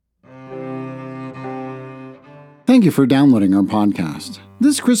Thank you for downloading our podcast.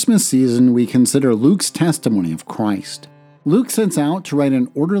 This Christmas season, we consider Luke's testimony of Christ. Luke sets out to write an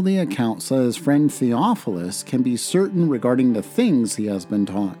orderly account so that his friend Theophilus can be certain regarding the things he has been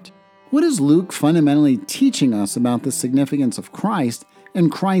taught. What is Luke fundamentally teaching us about the significance of Christ and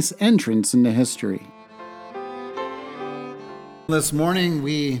Christ's entrance into history? This morning,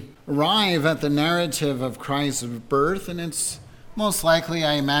 we arrive at the narrative of Christ's birth, and it's most likely,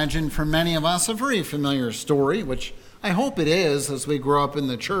 I imagine, for many of us, a very familiar story, which I hope it is as we grow up in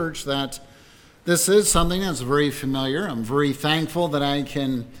the church, that this is something that's very familiar. I'm very thankful that I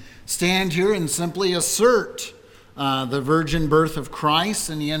can stand here and simply assert the virgin birth of Christ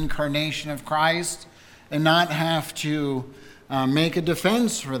and the incarnation of Christ and not have to make a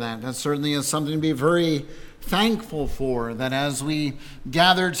defense for that. That certainly is something to be very thankful for, that as we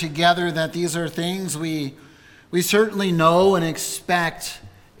gather together, that these are things we certainly know and expect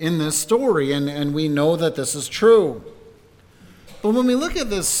in this story, and we know that this is true. But when we look at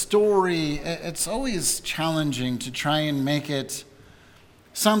this story, it's always challenging to try and make it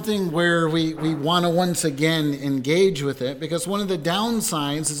something where we want to once again engage with it, because one of the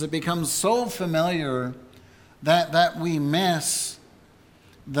downsides is it becomes so familiar that we miss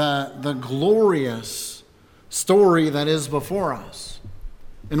the glorious story that is before us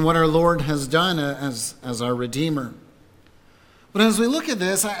and what our Lord has done as our Redeemer. But as we look at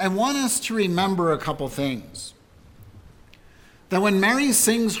this, I want us to remember a couple things. That when Mary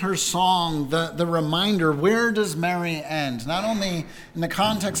sings her song, the reminder, where does Mary end? Not only in the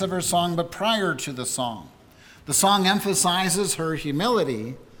context of her song, but prior to the song. The song emphasizes her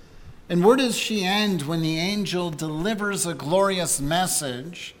humility. And where does she end when the angel delivers a glorious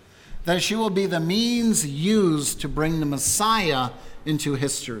message that she will be the means used to bring the Messiah into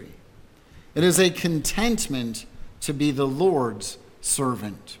history? It is a contentment to be the Lord's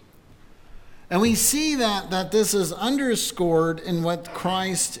servant. And we see that this is underscored in what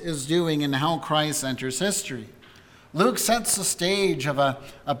Christ is doing and how Christ enters history. Luke sets the stage of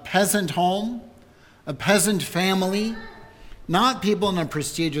a peasant home, a peasant family, not people in a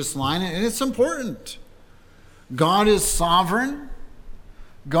prestigious line, and it's important. God is sovereign.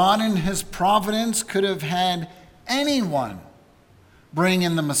 God in his providence could have had anyone bring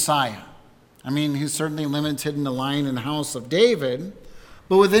in the Messiah. I mean, he's certainly limited in the line and house of David,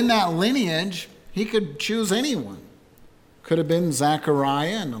 but within that lineage, he could choose anyone. Could have been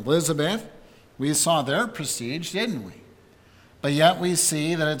Zechariah and Elizabeth. We saw their prestige, didn't we? But yet we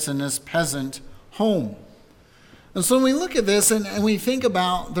see that it's in this peasant home. And so when we look at this and we think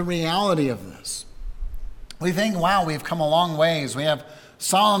about the reality of this, we think, wow, we've come a long ways. We have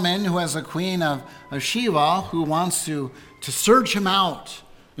Solomon, who has a queen of Sheba, who wants to search him out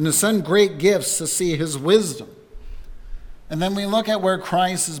and to send great gifts to see his wisdom. And then we look at where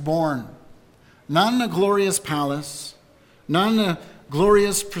Christ is born. Not in a glorious palace, not in a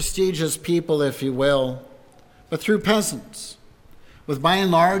glorious, prestigious people, if you will, but through peasants. With, by and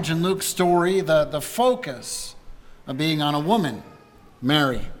large, in Luke's story, the focus of being on a woman,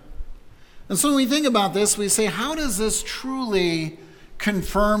 Mary. And so when we think about this, we say, how does this truly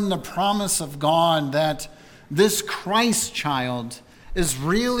confirm the promise of God that this Christ child is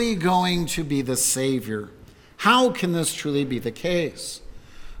really going to be the Savior? How can this truly be the case?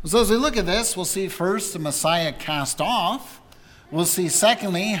 So as we look at this, we'll see first the Messiah cast off. We'll see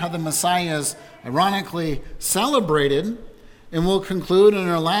secondly how the Messiah is ironically celebrated. And we'll conclude in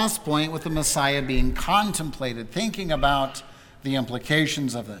our last point with the Messiah being contemplated, thinking about the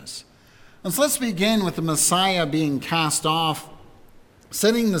implications of this. And so let's begin with the Messiah being cast off,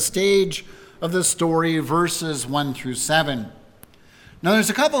 setting the stage of the story, verses 1 through 7. Now, there's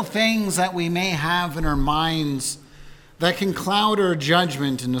a couple things that we may have in our minds that can cloud our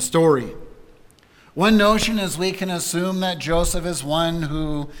judgment in the story. One notion is we can assume that Joseph is one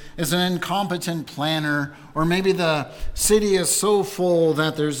who is an incompetent planner, or maybe the city is so full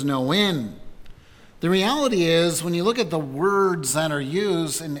that there's no inn. The reality is, when you look at the words that are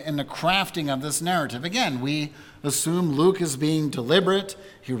used in the crafting of this narrative, again, we assume Luke is being deliberate.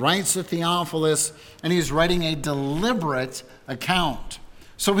 He writes to Theophilus, and he's writing a deliberate account.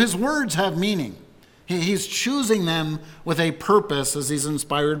 So his words have meaning. He's choosing them with a purpose as he's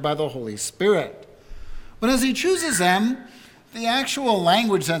inspired by the Holy Spirit. But as he chooses them, the actual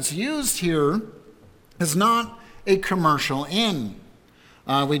language that's used here is not a commercial inn.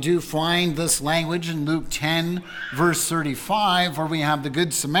 We do find this language in Luke 10, verse 35, where we have the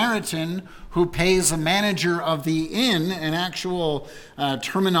Good Samaritan who pays a manager of the inn, an actual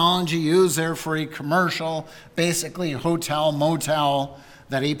terminology used there for a commercial, basically hotel, motel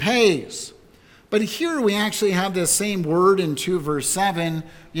that he pays. But here we actually have this same word in 2 verse 7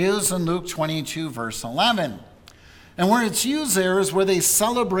 used in Luke 22 verse 11. And where it's used there is where they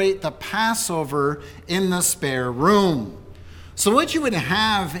celebrate the Passover in the spare room. So what you would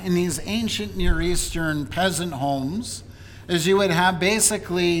have in these ancient Near Eastern peasant homes is you would have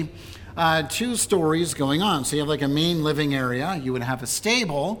basically two stories going on. So you have like a main living area. You would have a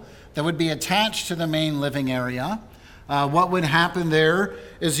stable that would be attached to the main living area. What would happen there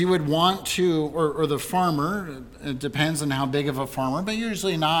is you would want to, or the farmer, it depends on how big of a farmer, but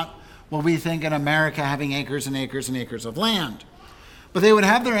usually not what we think in America having acres and acres and acres of land. But they would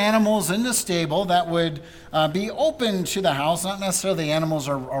have their animals in the stable that would be open to the house. Not necessarily the animals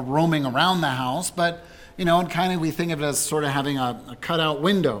are roaming around the house, but and kind of we think of it as sort of having a cutout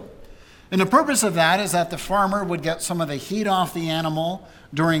window. And the purpose of that is that the farmer would get some of the heat off the animal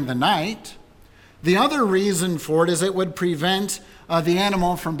during the night. The other reason for it is it would prevent the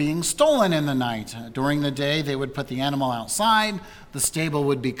animal from being stolen in the night. During the day, they would put the animal outside. The stable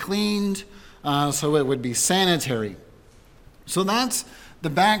would be cleaned, so it would be sanitary. So that's the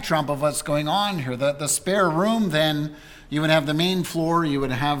backdrop of what's going on here. The spare room, then, you would have the main floor. You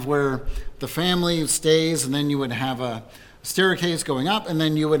would have where the family stays, and then you would have a staircase going up, and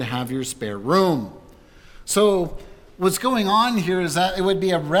then you would have your spare room. So what's going on here is that it would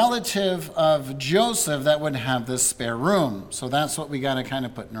be a relative of Joseph that would have this spare room. So that's what we got to kind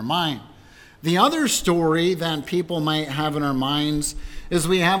of put in our mind. The other story that people might have in our minds is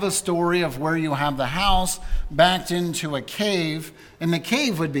we have a story of where you have the house backed into a cave, and the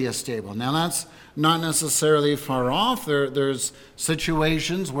cave would be a stable. Now that's not necessarily far off. There's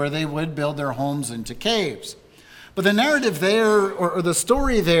situations where they would build their homes into caves. But the narrative there, or the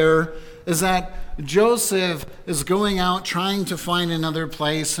story there, is that Joseph is going out trying to find another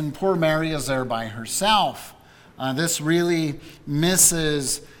place, and poor Mary is there by herself. This really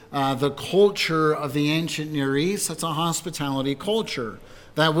misses the culture of the ancient Near East. It's a hospitality culture.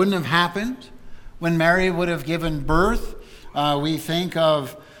 That wouldn't have happened when Mary would have given birth. We think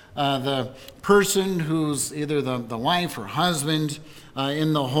of the person who's either the wife or husband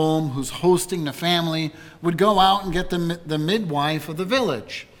in the home who's hosting the family would go out and get the midwife of the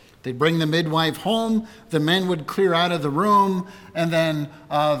village. They'd bring the midwife home, the men would clear out of the room, and then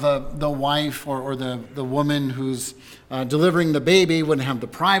the wife or the woman who's delivering the baby would have the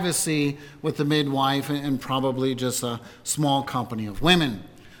privacy with the midwife and probably just a small company of women.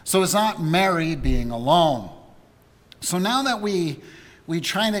 So it's not Mary being alone. So now that we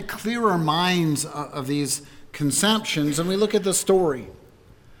try to clear our minds of these conceptions and we look at the story,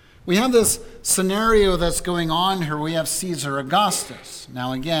 we have this scenario that's going on here. We have Caesar Augustus.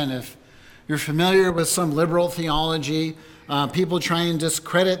 Now again, if you're familiar with some liberal theology, people try and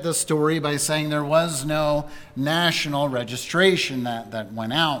discredit the story by saying there was no national registration that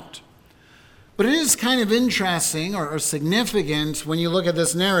went out. But it is kind of interesting or significant when you look at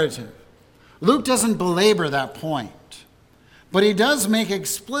this narrative. Luke doesn't belabor that point, but he does make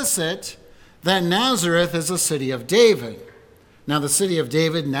explicit that Nazareth is a city of David. Now, the city of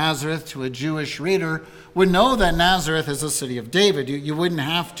David, Nazareth, to a Jewish reader, would know that Nazareth is a city of David. You wouldn't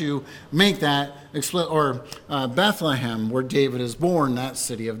have to make that explicit, or Bethlehem, where David is born, that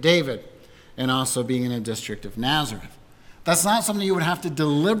city of David, and also being in a district of Nazareth. That's not something you would have to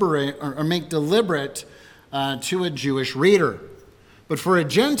deliberate or make deliberate to a Jewish reader. But for a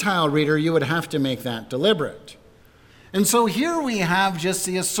Gentile reader, you would have to make that deliberate. And so here we have just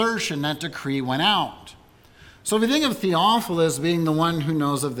the assertion that decree went out. So if we think of Theophilus being the one who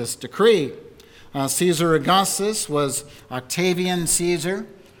knows of this decree, Caesar Augustus was Octavian Caesar,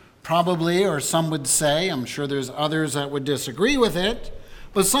 probably, or some would say, I'm sure there's others that would disagree with it,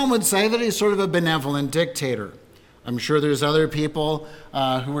 but some would say that he's sort of a benevolent dictator. I'm sure there's other people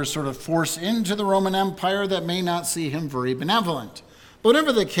who were sort of forced into the Roman Empire that may not see him very benevolent. But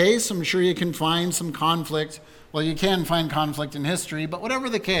whatever the case, I'm sure you can find some conflict. Well, you can find conflict in history, but whatever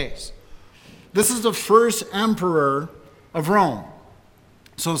the case, this is the first emperor of Rome.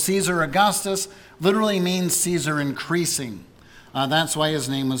 So Caesar Augustus literally means Caesar increasing. That's why his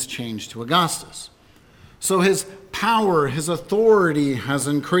name was changed to Augustus. So his power, his authority has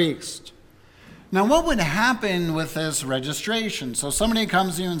increased. Now, what would happen with this registration? So somebody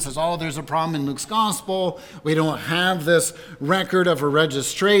comes to you and says, oh, there's a problem in Luke's gospel. We don't have this record of a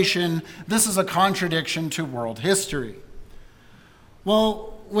registration. This is a contradiction to world history.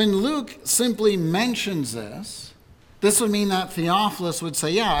 Well, when Luke simply mentions this would mean that Theophilus would say,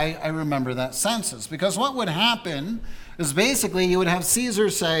 yeah, I remember that census. Because what would happen is basically you would have Caesar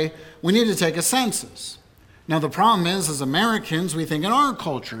say, we need to take a census. Now, the problem is, as Americans, we think in our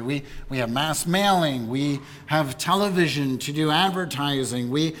culture, we have mass mailing, we have television to do advertising,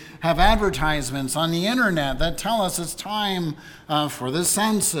 we have advertisements on the internet that tell us it's time for the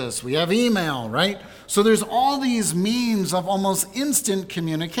census, we have email, right? So there's all these means of almost instant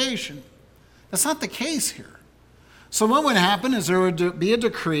communication. That's not the case here. So what would happen is there would be a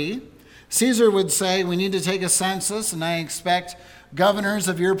decree. Caesar would say, we need to take a census, and I expect governors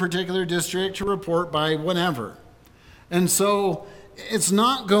of your particular district to report by whenever. And so it's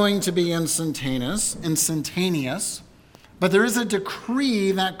not going to be instantaneous, but there is a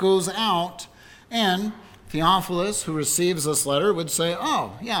decree that goes out, and Theophilus, who receives this letter, would say,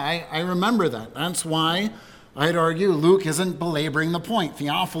 oh, yeah, I remember that. That's why I'd argue Luke isn't belaboring the point.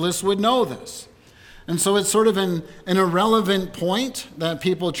 Theophilus would know this. And so it's sort of an irrelevant point that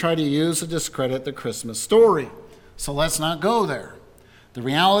people try to use to discredit the Christmas story. So let's not go there. The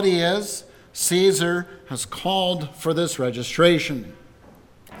reality is, Caesar has called for this registration.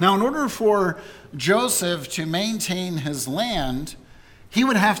 Now, in order for Joseph to maintain his land, he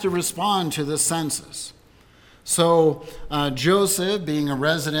would have to respond to the census. So Joseph, being a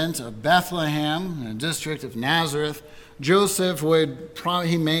resident of Bethlehem, in the district of Nazareth, Joseph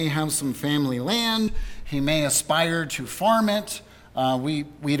he may have some family land, he may aspire to farm it.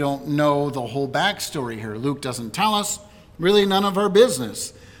 We don't know the whole backstory here. Luke doesn't tell us. Really none of our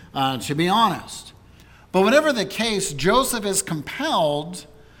business, to be honest. But whatever the case, Joseph is compelled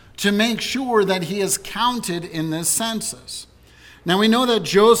to make sure that he is counted in this census. Now we know that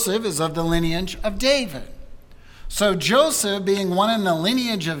Joseph is of the lineage of David. So Joseph, being one in the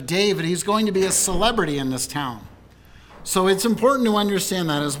lineage of David, he's going to be a celebrity in this town. So it's important to understand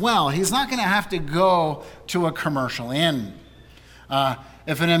that as well. He's not going to have to go to a commercial inn.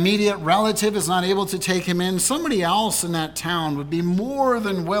 If an immediate relative is not able to take him in, somebody else in that town would be more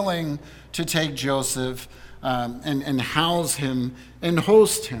than willing to take Joseph and house him and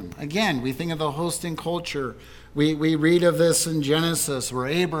host him. Again, we think of the hosting culture. We read of this in Genesis, where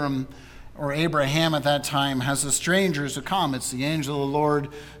Abraham at that time has the strangers who come. It's the angel of the Lord,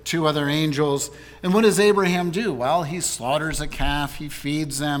 two other angels. And what does Abraham do? Well, he slaughters a calf, he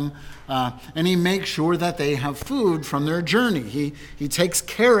feeds them, and he makes sure that they have food from their journey. He takes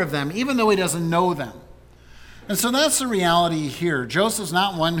care of them, even though he doesn't know them. And so that's the reality here. Joseph's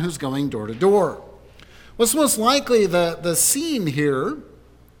not one who's going door to door. What's most likely the scene here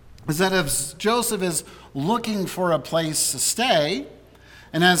is that if Joseph is looking for a place to stay,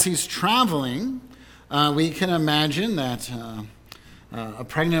 and as he's traveling, we can imagine that a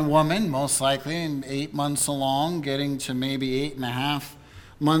pregnant woman, most likely 8 months along, getting to maybe 8.5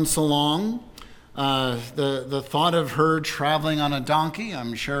 months along, the thought of her traveling on a donkey,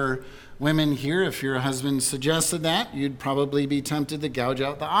 I'm sure women here, if your husband suggested that, you'd probably be tempted to gouge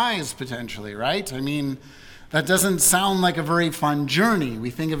out the eyes potentially, right? I mean, that doesn't sound like a very fun journey. We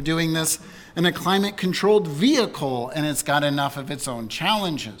think of doing this in a climate-controlled vehicle, and it's got enough of its own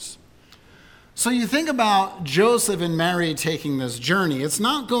challenges. So you think about Joseph and Mary taking this journey. It's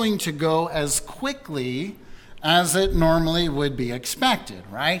not going to go as quickly as it normally would be expected,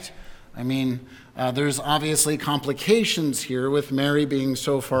 right? I mean, there's obviously complications here with Mary being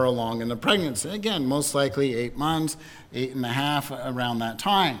so far along in the pregnancy. Again, most likely 8 months, 8.5, around that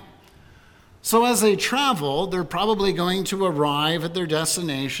time. So as they travel, they're probably going to arrive at their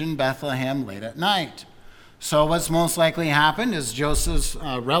destination, Bethlehem, late at night. So what's most likely happened is Joseph's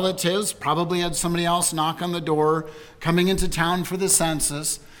relatives probably had somebody else knock on the door coming into town for the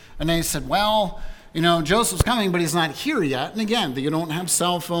census. And they said, well, Joseph's coming, but he's not here yet. And again, you don't have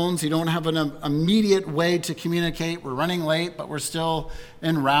cell phones. You don't have an immediate way to communicate. We're running late, but we're still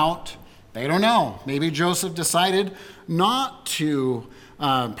en route. They don't know. Maybe Joseph decided not to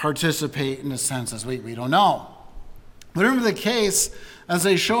participate in the census. We don't know. Whatever the case, as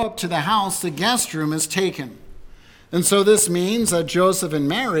they show up to the house, the guest room is taken. And so this means that Joseph and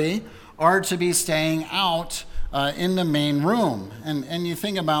Mary are to be staying out in the main room. And you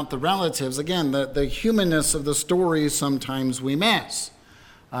think about the relatives, again, the humanness of the story sometimes we miss.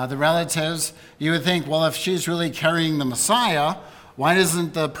 The relatives, you would think, well, if she's really carrying the Messiah, why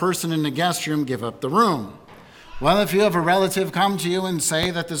doesn't the person in the guest room give up the room? Well, if you have a relative come to you and say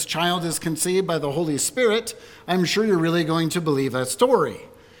that this child is conceived by the Holy Spirit, I'm sure you're really going to believe that story.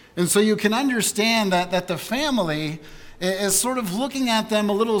 And so you can understand that the family is sort of looking at them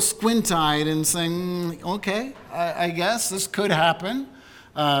a little squint-eyed and saying, okay, I guess this could happen.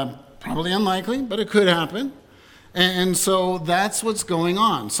 Probably unlikely, but it could happen. And so that's what's going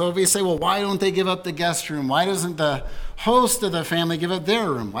on. So if we say, well, why don't they give up the guest room? Why doesn't the host of the family give up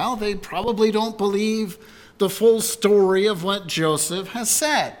their room? Well, they probably don't believe the full story of what Joseph has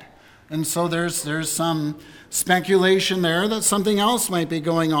said. And so there's some speculation there that something else might be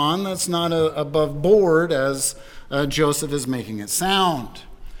going on that's not above board as Joseph is making it sound.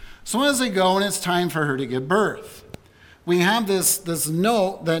 So as they go and it's time for her to give birth, we have this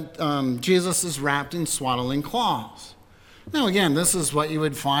note that Jesus is wrapped in swaddling cloths. Now again, this is what you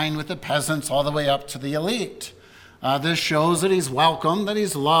would find with the peasants all the way up to the elite. This shows that he's welcome, that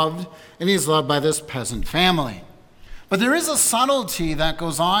he's loved, and he's loved by this peasant family. But there is a subtlety that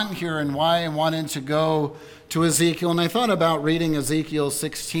goes on here and why I wanted to go to Ezekiel. And I thought about reading Ezekiel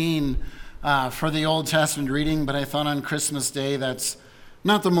 16 for the Old Testament reading, but I thought on Christmas Day that's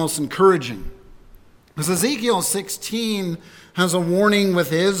not the most encouraging. Because Ezekiel 16 has a warning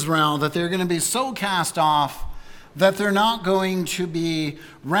with Israel that they're going to be so cast off that they're not going to be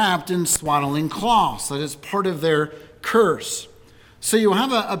wrapped in swaddling cloths. That is part of their curse. So you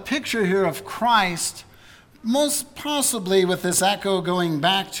have a picture here of Christ, most possibly with this echo going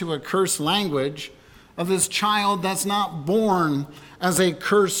back to a cursed language of this child that's not born as a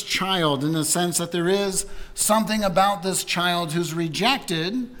cursed child, in the sense that there is something about this child who's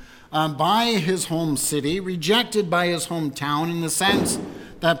rejected by his home city, rejected by his hometown, in the sense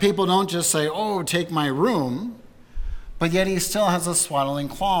that people don't just say, oh, take my room, but yet he still has a swaddling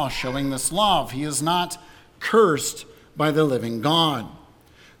cloth showing this love. He is not cursed by the living God.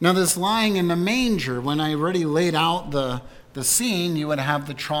 Now this lying in the manger, when I already laid out the scene, you would have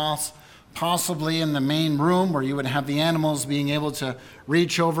the troughs possibly in the main room where you would have the animals being able to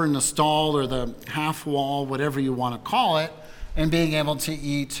reach over in the stall or the half wall, whatever you want to call it, and being able to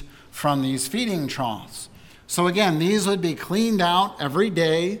eat from these feeding troughs. So again, these would be cleaned out every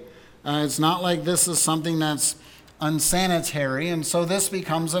day. It's not like this is something that's unsanitary, and so this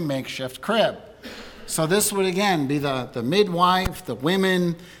becomes a makeshift crib. So this would again be the midwife, the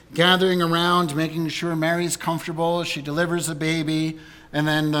women gathering around, making sure Mary's comfortable, she delivers a baby, and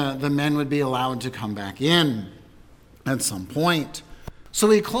then the men would be allowed to come back in at some point. So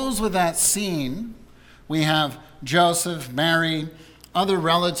we close with that scene. We have Joseph, Mary, other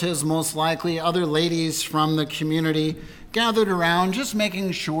relatives most likely, other ladies from the community gathered around, just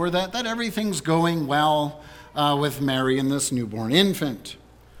making sure that everything's going well with Mary and this newborn infant.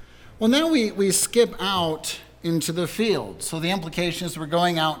 Well, now we skip out into the field. So the implication is we're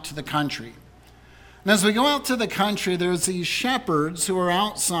going out to the country. And as we go out to the country, there's these shepherds who are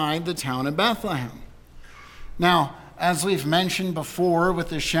outside the town of Bethlehem. Now, as we've mentioned before with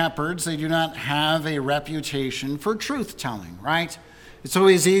the shepherds, they do not have a reputation for truth-telling, right? It's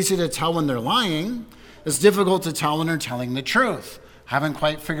always easy to tell when they're lying. It's difficult to tell when they're telling the truth. Haven't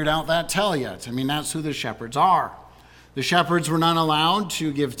quite figured out that tell yet. I mean, that's who the shepherds are. The shepherds were not allowed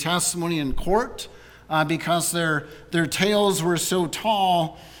to give testimony in court because their tales were so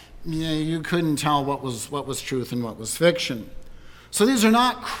tall, you couldn't tell what was truth and what was fiction. So these are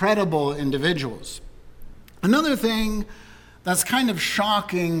not credible individuals. Another thing that's kind of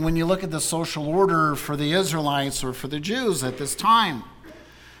shocking when you look at the social order for the Israelites or for the Jews at this time,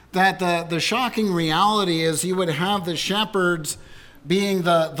 that the shocking reality is you would have the shepherds being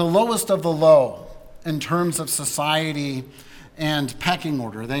the lowest of the low in terms of society and pecking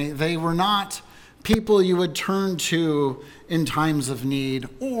order. They were not people you would turn to in times of need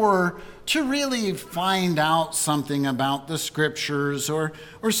or to really find out something about the scriptures or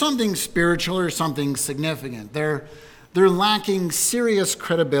something spiritual or something significant. They're lacking serious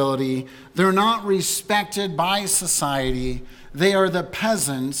credibility. They're not respected by society. They are the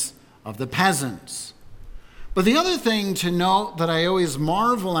peasants of the peasants. But the other thing to note that I always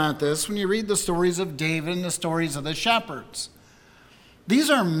marvel at this when you read the stories of David and the stories of the shepherds, these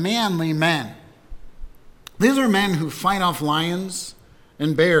are manly men. These are men who fight off lions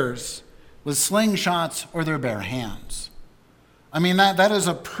and bears with slingshots or their bare hands. I mean, that is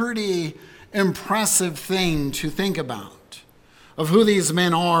a pretty impressive thing to think about, of who these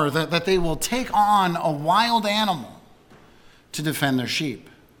men are, that they will take on a wild animal to defend their sheep.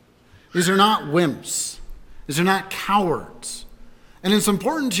 These are not wimps. These are not cowards. And it's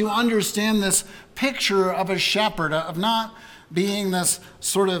important to understand this picture of a shepherd, of not being this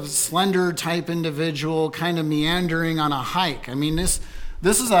sort of slender type individual kind of meandering on a hike. I mean, this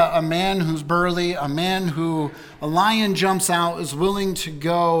is a man who's burly, a man who a lion jumps out, is willing to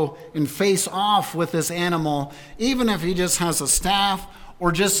go and face off with this animal, even if he just has a staff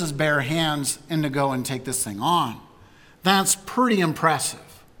or just his bare hands, and to go and take this thing on. That's pretty impressive.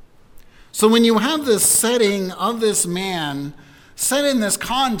 So when you have this setting of this man set in this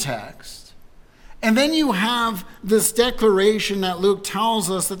context, and then you have this declaration that Luke tells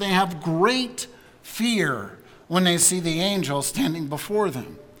us that they have great fear when they see the angel standing before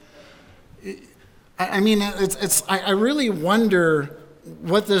them. I mean, I really wonder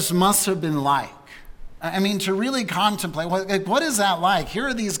what this must have been like. I mean, to really contemplate, what is that like? Here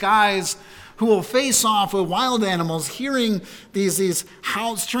are these guys who will face off with wild animals, hearing these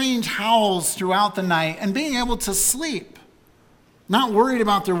strange howls throughout the night and being able to sleep, not worried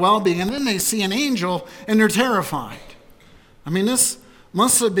about their well-being. And then they see an angel and they're terrified. I mean, this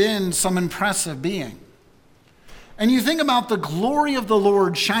must have been some impressive being. And you think about the glory of the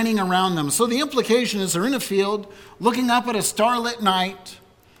Lord shining around them. So the implication is they're in a field looking up at a starlit night,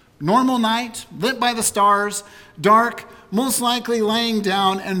 normal night, lit by the stars, dark, most likely laying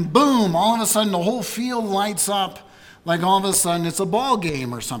down, and boom, all of a sudden the whole field lights up like all of a sudden it's a ball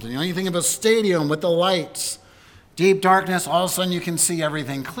game or something. You think of a stadium with the lights, deep darkness, all of a sudden you can see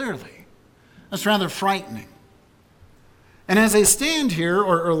everything clearly. That's rather frightening. And as they stand here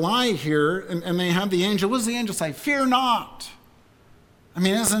or lie here and they have the angel, what does the angel say? Fear not. I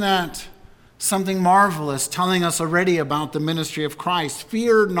mean, isn't that something marvelous telling us already about the ministry of Christ?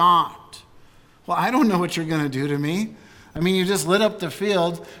 Fear not. Well, I don't know what you're going to do to me. I mean, you just lit up the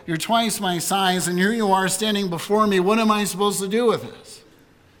field. You're twice my size, and here you are standing before me. What am I supposed to do with this?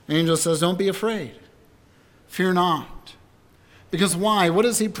 The angel says, don't be afraid. Fear not. Because why? What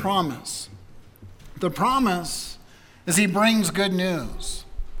does he promise? The promise is he brings good news.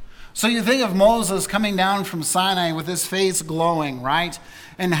 So you think of Moses coming down from Sinai with his face glowing, right?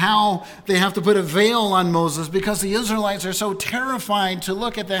 And how they have to put a veil on Moses because the Israelites are so terrified to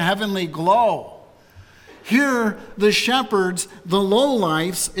look at the heavenly glow. Here, the shepherds, the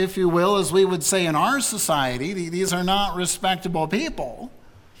lowlifes, if you will, as we would say in our society, these are not respectable people,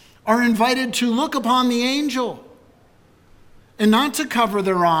 are invited to look upon the angel and not to cover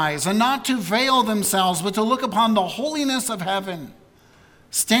their eyes and not to veil themselves, but to look upon the holiness of heaven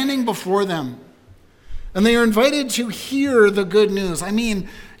standing before them. And they are invited to hear the good news. I mean,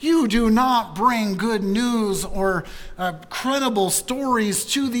 you do not bring good news or credible stories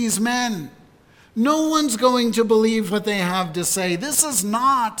to these men. No one's going to believe what they have to say. This is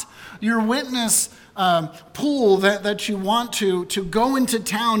not your witness pool that you want to go into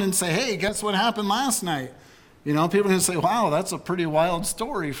town and say, hey, guess what happened last night? You know, people are going to say, wow, that's a pretty wild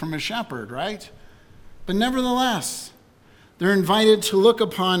story from a shepherd, right? But nevertheless, they're invited to look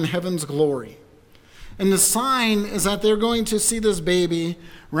upon heaven's glory. And the sign is that they're going to see this baby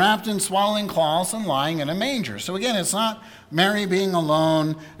wrapped in swaddling cloths and lying in a manger. So again, it's not Mary being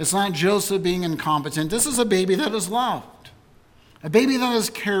alone. It's not Joseph being incompetent. This is a baby that is loved, a baby that is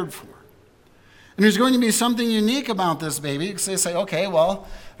cared for. And there's going to be something unique about this baby because they say, okay, well,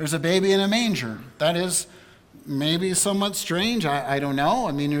 there's a baby in a manger. That is maybe somewhat strange. I don't know.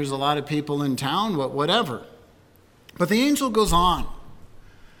 I mean, there's a lot of people in town, whatever. But the angel goes on.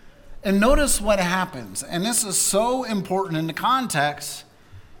 And notice what happens. And this is so important in the context.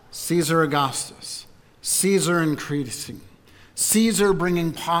 Caesar Augustus, Caesar increasing, Caesar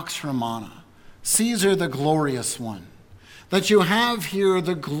bringing Pax Romana, Caesar the glorious one. That you have here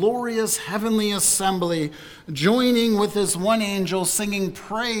the glorious heavenly assembly joining with this one angel singing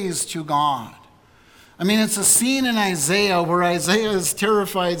praise to God. I mean, it's a scene in Isaiah where Isaiah is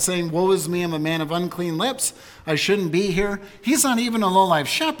terrified saying, woe is me, I'm a man of unclean lips. I shouldn't be here. He's not even a lowlife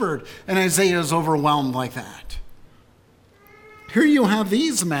shepherd, and Isaiah is overwhelmed like that. Here you have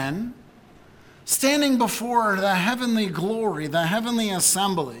these men standing before the heavenly glory, the heavenly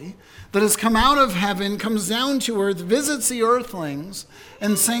assembly that has come out of heaven, comes down to earth, visits the earthlings,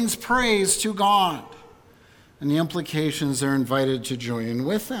 and sings praise to God. And the implications are invited to join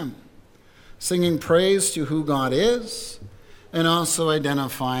with them, singing praise to who God is, and also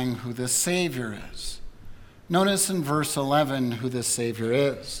identifying who the Savior is. Notice in verse 11 who the Savior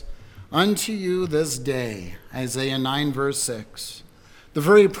is. Unto you this day, Isaiah 9, verse 6. The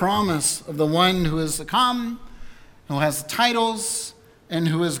very promise of the one who is to come, who has titles, and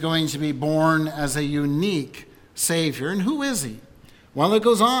who is going to be born as a unique Savior. And who is he? Well, it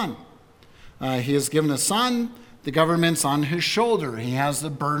goes on. He is given a son. The government's on his shoulder. He has the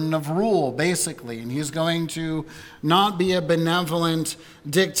burden of rule, basically. And he's going to not be a benevolent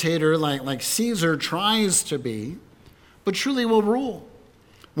dictator like Caesar tries to be, but truly will rule.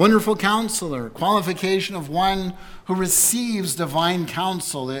 Wonderful counselor, qualification of one who receives divine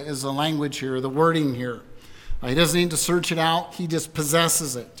counsel is the language here, the wording here. He doesn't need to search it out. He just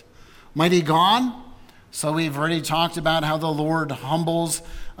possesses it. Mighty God. So we've already talked about how the Lord humbles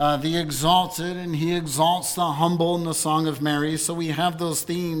the exalted, and he exalts the humble in the Song of Mary. So we have those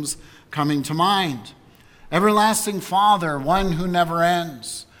themes coming to mind. Everlasting Father, one who never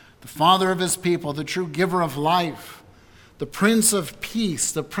ends, the Father of his people, the true giver of life, the Prince of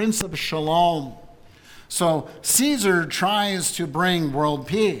Peace, the Prince of Shalom. So Caesar tries to bring world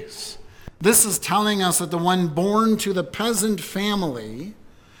peace. This is telling us that the one born to the peasant family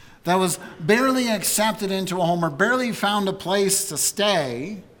that was barely accepted into a home or barely found a place to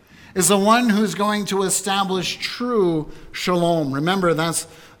stay is the one who's going to establish true shalom. Remember, that's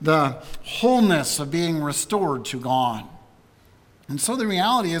the wholeness of being restored to God. And so the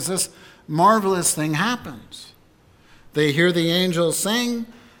reality is this marvelous thing happens. They hear the angels sing,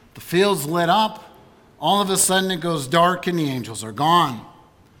 the field's lit up, all of a sudden it goes dark and the angels are gone.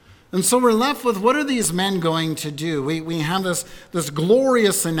 And so we're left with, what are these men going to do? We have this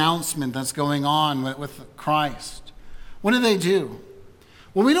glorious announcement that's going on with Christ. What do?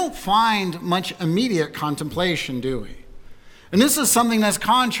 Well, we don't find much immediate contemplation, do we? And this is something that's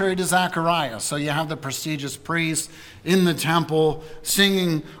contrary to Zechariah. So you have the prestigious priest in the temple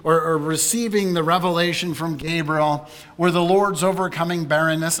singing or receiving the revelation from Gabriel where the Lord's overcoming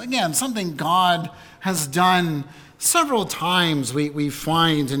barrenness. Again, something God has done several times we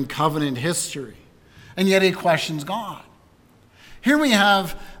find in covenant history. And yet he questions God. Here we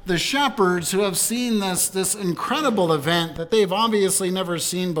have the shepherds who have seen this incredible event that they've obviously never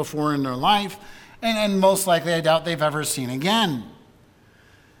seen before in their life, and most likely I doubt they've ever seen again.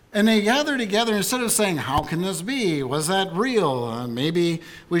 And they gather together instead of saying, how can this be? Was that real? Maybe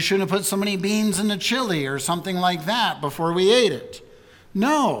we shouldn't have put so many beans in the chili or something like that before we ate it.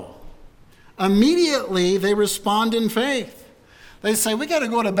 No. Immediately they respond in faith. They say, we got to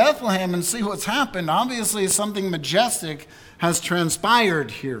go to Bethlehem and see what's happened. Obviously something majestic has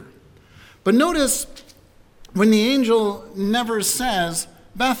transpired here. But notice when the angel never says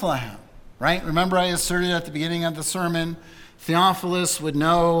Bethlehem, right? Remember I asserted at the beginning of the sermon, Theophilus would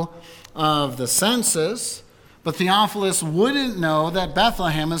know of the census, but Theophilus wouldn't know that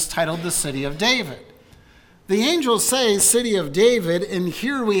Bethlehem is titled the city of David. The angels say city of David, and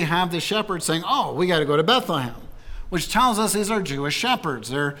here we have the shepherds saying, oh, we got to go to Bethlehem, which tells us these are Jewish shepherds.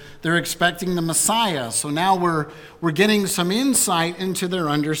 They're expecting the Messiah. So now we're getting some insight into their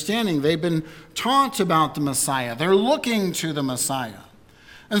understanding. They've been taught about the Messiah. They're looking to the Messiah.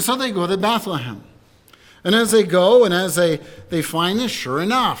 And so they go to Bethlehem. And as they go and as they find this, sure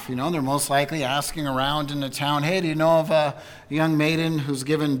enough, they're most likely asking around in the town, hey, do you know of a young maiden who's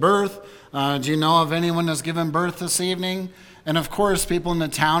given birth? Do you know of anyone that's given birth this evening? And of course, people in the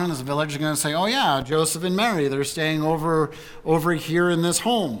town and this village are going to say, oh yeah, Joseph and Mary, they're staying over here in this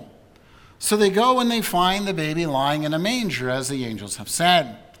home. So they go and they find the baby lying in a manger, as the angels have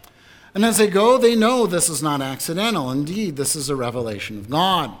said. And as they go, they know this is not accidental. Indeed, this is a revelation of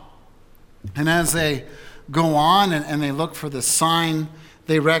God. And as they go on and they look for the sign,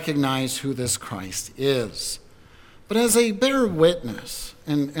 they recognize who this Christ is. But as they bear witness,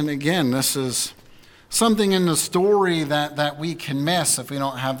 and again, this is something in the story that we can miss if we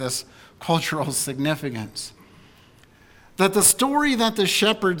don't have this cultural significance, that the story that the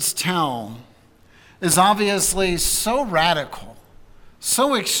shepherds tell is obviously so radical,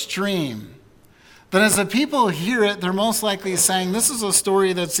 so extreme, that as the people hear it, they're most likely saying, this is a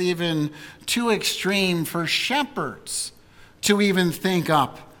story that's even too extreme for shepherds to even think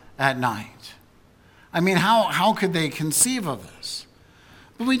up at night. I mean, how could they conceive of this?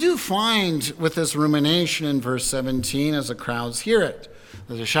 But we do find with this rumination in verse 17, as the crowds hear it,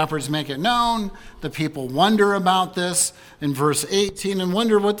 that the shepherds make it known, the people wonder about this in verse 18 and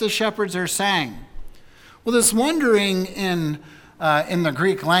wonder what the shepherds are saying. Well, this wondering in the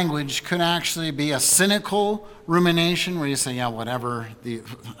Greek language could actually be a cynical rumination where you say, yeah, whatever,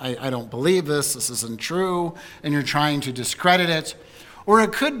 I don't believe this isn't true, and you're trying to discredit it. Or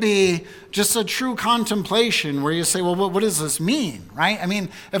it could be just a true contemplation where you say, well, what does this mean, right? I mean,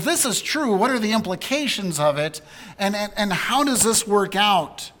 if this is true, what are the implications of it? And how does this work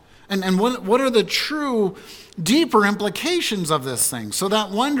out? And what are the true, deeper implications of this thing? So that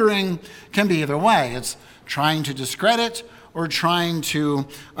wondering can be either way. It's trying to discredit or trying to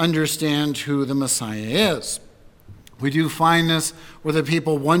understand who the Messiah is. We do find this where the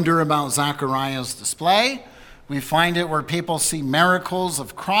people wonder about Zechariah's display. We find it where people see miracles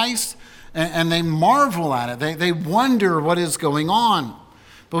of Christ and they marvel at it. They wonder what is going on.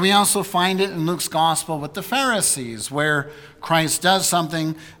 But we also find it in Luke's gospel with the Pharisees, where Christ does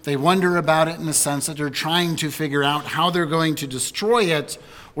something. They wonder about it in the sense that they're trying to figure out how they're going to destroy it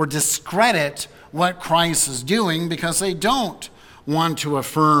or discredit what Christ is doing because they don't want to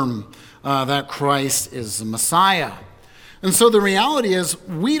affirm that Christ is the Messiah. And so the reality is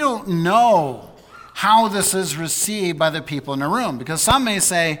we don't know how this is received by the people in the room. Because some may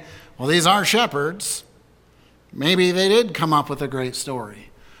say, well, these are shepherds. Maybe they did come up with a great story.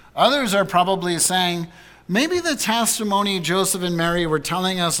 Others are probably saying, maybe the testimony Joseph and Mary were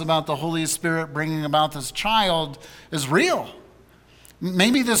telling us about the Holy Spirit bringing about this child is real.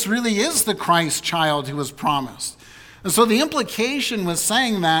 Maybe this really is the Christ child who was promised. And so the implication was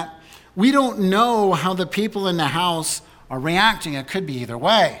saying that we don't know how the people in the house are reacting. It could be either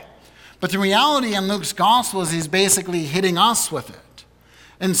way. But the reality in Luke's gospel is he's basically hitting us with it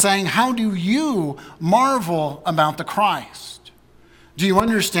and saying, how do you marvel about the Christ? Do you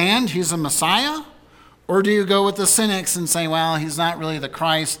understand he's a Messiah? Or do you go with the cynics and say, well, he's not really the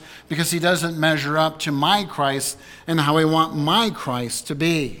Christ because he doesn't measure up to my Christ and how I want my Christ to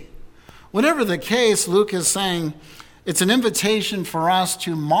be? Whatever the case, Luke is saying it's an invitation for us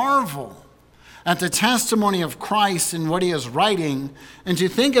to marvel at the testimony of Christ in what he is writing and to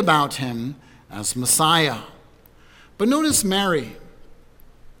think about him as Messiah. But notice Mary,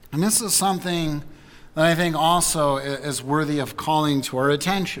 and this is something that I think also is worthy of calling to our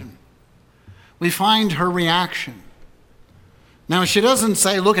attention. We find her reaction. Now, she doesn't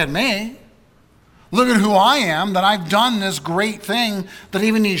say, look at me. Look at who I am, that I've done this great thing, that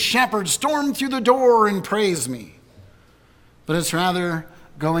even these shepherds stormed through the door and praised me. But it's rather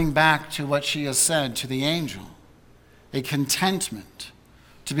going back to what she has said to the angel, a contentment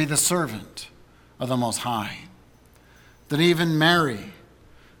to be the servant of the Most High. That even Mary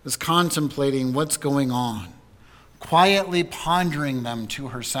is contemplating what's going on, quietly pondering them to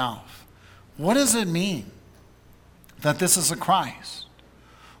herself. What does it mean that this is a Christ?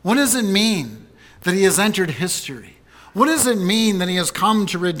 What does it mean that he has entered history? What does it mean that he has come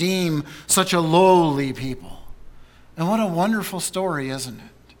to redeem such a lowly people? And what a wonderful story, isn't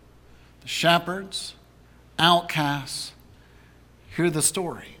it? The shepherds, outcasts, hear the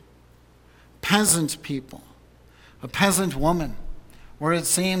story. Peasant people, a peasant woman, where it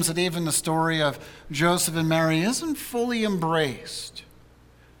seems that even the story of Joseph and Mary isn't fully embraced.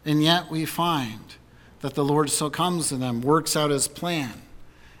 And yet we find that the Lord still comes to them, works out his plan,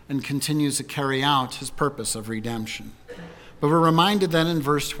 and continues to carry out his purpose of redemption. But we're reminded then in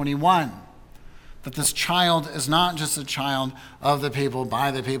verse 21 that this child is not just a child of the people,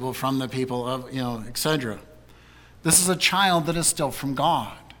 by the people, from the people, of, etc. This is a child that is still from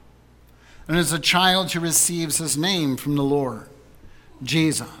God. And it's a child who receives his name from the Lord,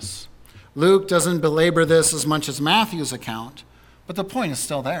 Jesus. Luke doesn't belabor this as much as Matthew's account, but the point is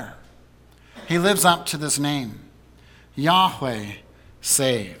still there. He lives up to this name. Yahweh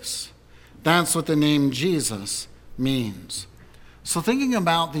saves. That's what the name Jesus means. So thinking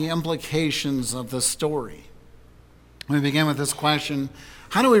about the implications of this story, we begin with this question: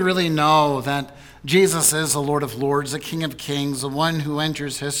 how do we really know that Jesus is the Lord of Lords, the King of Kings, the one who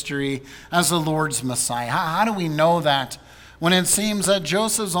enters history as the Lord's Messiah? How do we know that when it seems that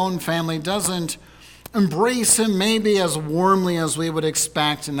Joseph's own family doesn't embrace him maybe as warmly as we would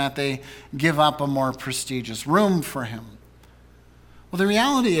expect, and that they give up a more prestigious room for him? Well, the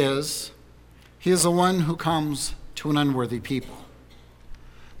reality is, he is the one who comes to an unworthy people.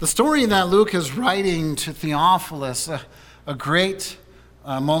 The story that Luke is writing to Theophilus, a great,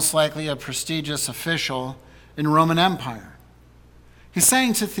 most likely a prestigious official in Roman Empire. He's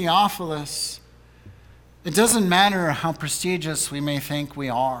saying to Theophilus, it doesn't matter how prestigious we may think we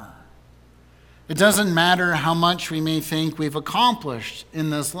are. It doesn't matter how much we may think we've accomplished in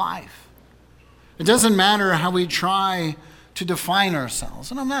this life. It doesn't matter how we try to define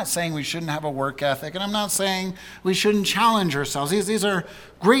ourselves. And I'm not saying we shouldn't have a work ethic, and I'm not saying we shouldn't challenge ourselves. These are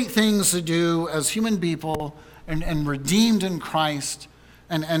great things to do as human people and redeemed in Christ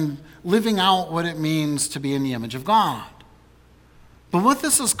and living out what it means to be in the image of God. But what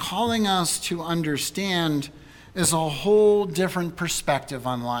this is calling us to understand is a whole different perspective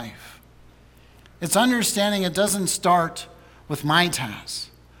on life. It's understanding it doesn't start with my tasks,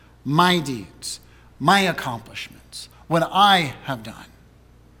 my deeds, my accomplishments, what I have done.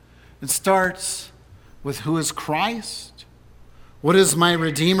 It starts with who is Christ? What has my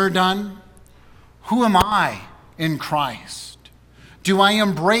Redeemer done? Who am I in Christ? Do I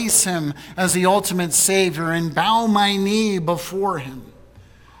embrace him as the ultimate Savior and bow my knee before him?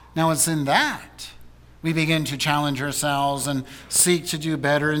 Now it's in that we begin to challenge ourselves and seek to do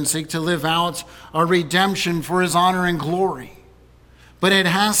better and seek to live out our redemption for his honor and glory. But it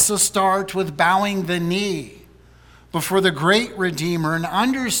has to start with bowing the knee before the great Redeemer and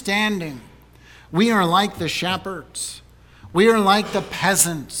understanding we are like the shepherds. We are like the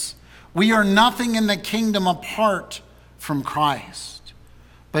peasants. We are nothing in the kingdom apart from Christ.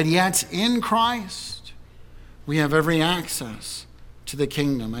 But yet in Christ, we have every access to the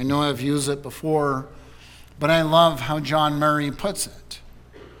kingdom. I know I've used it before, but I love how John Murray puts it.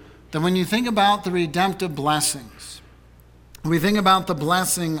 That when you think about the redemptive blessings, we think about the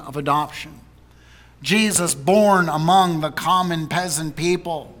blessing of adoption. Jesus born among the common peasant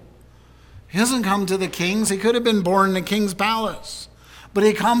people. He doesn't come to the kings. He could have been born in the king's palace. But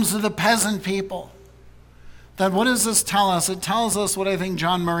he comes to the peasant people. That what does this tell us? It tells us what I think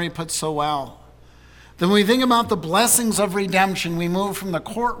John Murray put so well. That when we think about the blessings of redemption, we move from the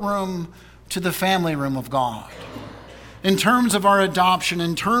courtroom to the family room of God. In terms of our adoption,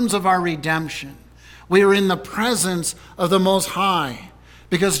 in terms of our redemption, we are in the presence of the Most High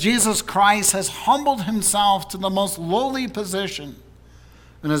because Jesus Christ has humbled himself to the most lowly position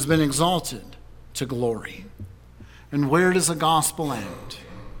and has been exalted to glory. And where does the gospel end?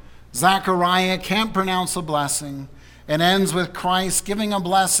 Zechariah can't pronounce a blessing. It ends with Christ giving a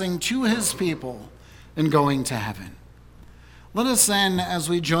blessing to his people and going to heaven. Let us then, as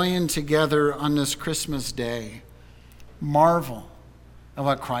we join together on this Christmas day, marvel at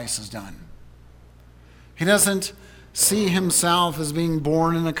what Christ has done. He doesn't see himself as being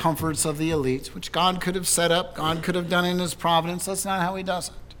born in the comforts of the elite, which God could have set up, God could have done in his providence. That's not how he does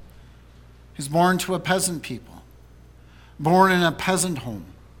it. He's born to a peasant people, born in a peasant home,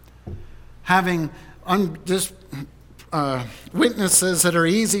 having witnesses that are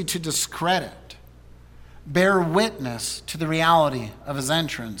easy to discredit, bear witness to the reality of his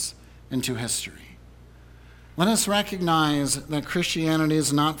entrance into history. Let us recognize that Christianity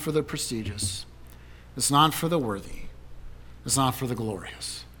is not for the prestigious. It's not for the worthy. It's not for the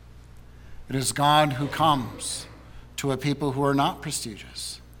glorious. It is God who comes to a people who are not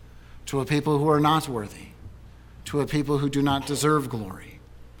prestigious, to a people who are not worthy, to a people who do not deserve glory,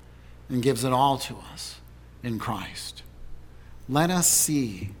 and gives it all to us in Christ. Let us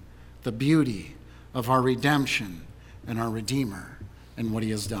see the beauty of our redemption and our Redeemer and what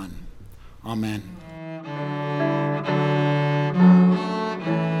he has done. Amen.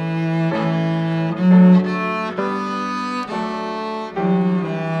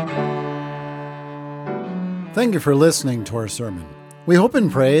 Thank you for listening to our sermon. We hope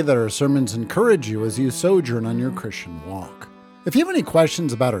and pray that our sermons encourage you as you sojourn on your Christian walk. If you have any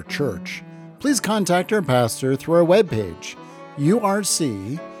questions about our church, please contact our pastor through our webpage,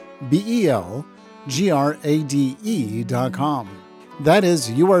 urcbelgrade.com. That is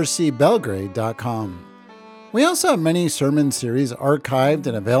urcbelgrade.com. We also have many sermon series archived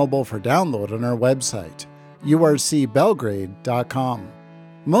and available for download on our website, urcbelgrade.com.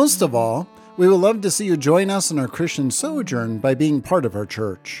 Most of all, we would love to see you join us in our Christian sojourn by being part of our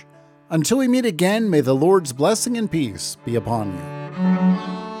church. Until we meet again, may the Lord's blessing and peace be upon you.